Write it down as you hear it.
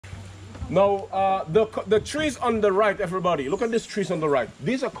Now, the trees on the right, everybody, look at these trees on the right.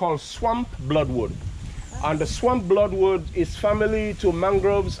 These are called swamp bloodwood. And the swamp bloodwood is family to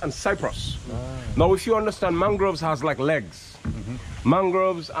mangroves and cypress. Now, if you understand, mangroves has like legs.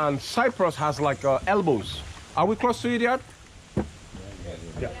 Mangroves and cypress has like elbows. Are we close to it yet?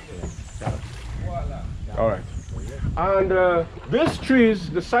 Yeah. All right. And these trees,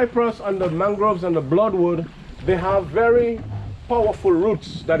 the cypress and the mangroves and the bloodwood, they have very powerful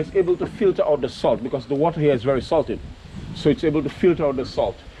roots that is able to filter out the salt, because the water here is very salty. So it's able to filter out the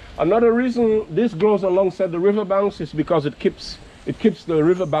salt. Another reason this grows alongside the riverbanks is because it keeps the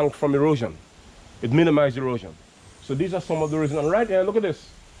riverbank from erosion. It minimizes erosion. So these are some of the reasons. And right here, look at this.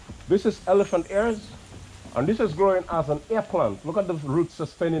 This is elephant ears, and this is growing as an air plant. Look at the roots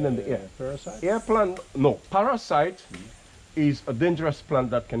sustaining in the air. Parasite? Air plant, no. Parasite is a dangerous plant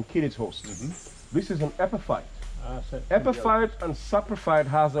that can kill its host. This is an epiphyte. Epiphyte and saprophyte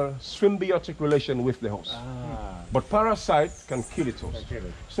has a symbiotic relation with the host. But parasite can kill its host.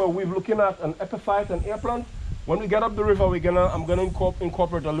 So we're looking at an epiphyte and air plant. When we get up the river, I'm gonna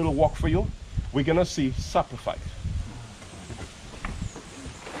incorporate a little walk for you. We're gonna see saprophyte.